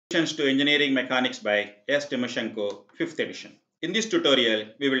Introductions to Engineering Mechanics by S. Timoshenko, 5th edition. In this tutorial,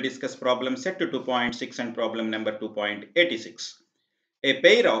 we will discuss problem set to 2.6 and problem number 2.86. A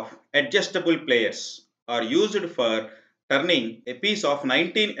pair of adjustable plyers are used for turning a piece of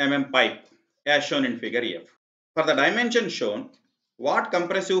 19 mm pipe as shown in figure F. For the dimension shown, what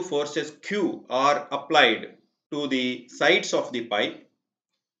compressive forces Q are applied to the sides of the pipe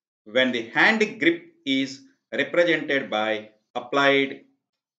when the hand grip is represented by applied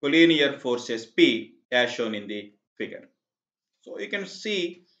collinear forces P as shown in the figure. So you can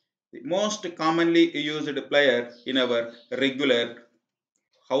see the most commonly used plier in our regular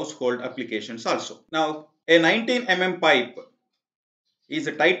household applications also. Now a 19 mm pipe is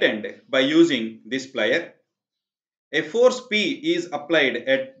tightened by using this plier. A force P is applied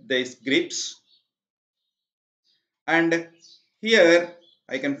at these grips, and here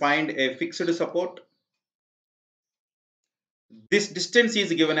I can find a fixed support. This distance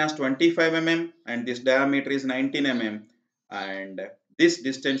is given as 25 mm and this diameter is 19 mm and this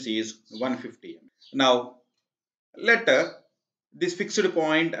distance is 150 mm. Now let this fixed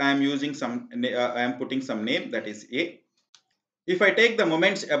point I am using I am putting some name, that is A. If I take the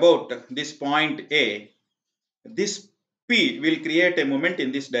moments about this point A, this P will create a moment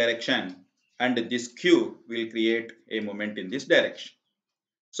in this direction and this Q will create a moment in this direction.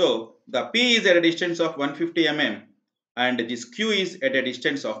 So the P is at a distance of 150 mm and this Q is at a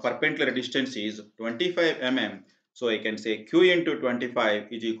distance of perpendicular distance is 25 mm. So I can say Q into 25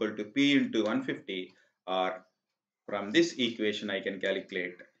 is equal to P into 150, or from this equation I can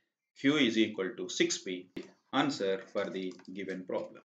calculate Q is equal to 6P. Answer for the given problem.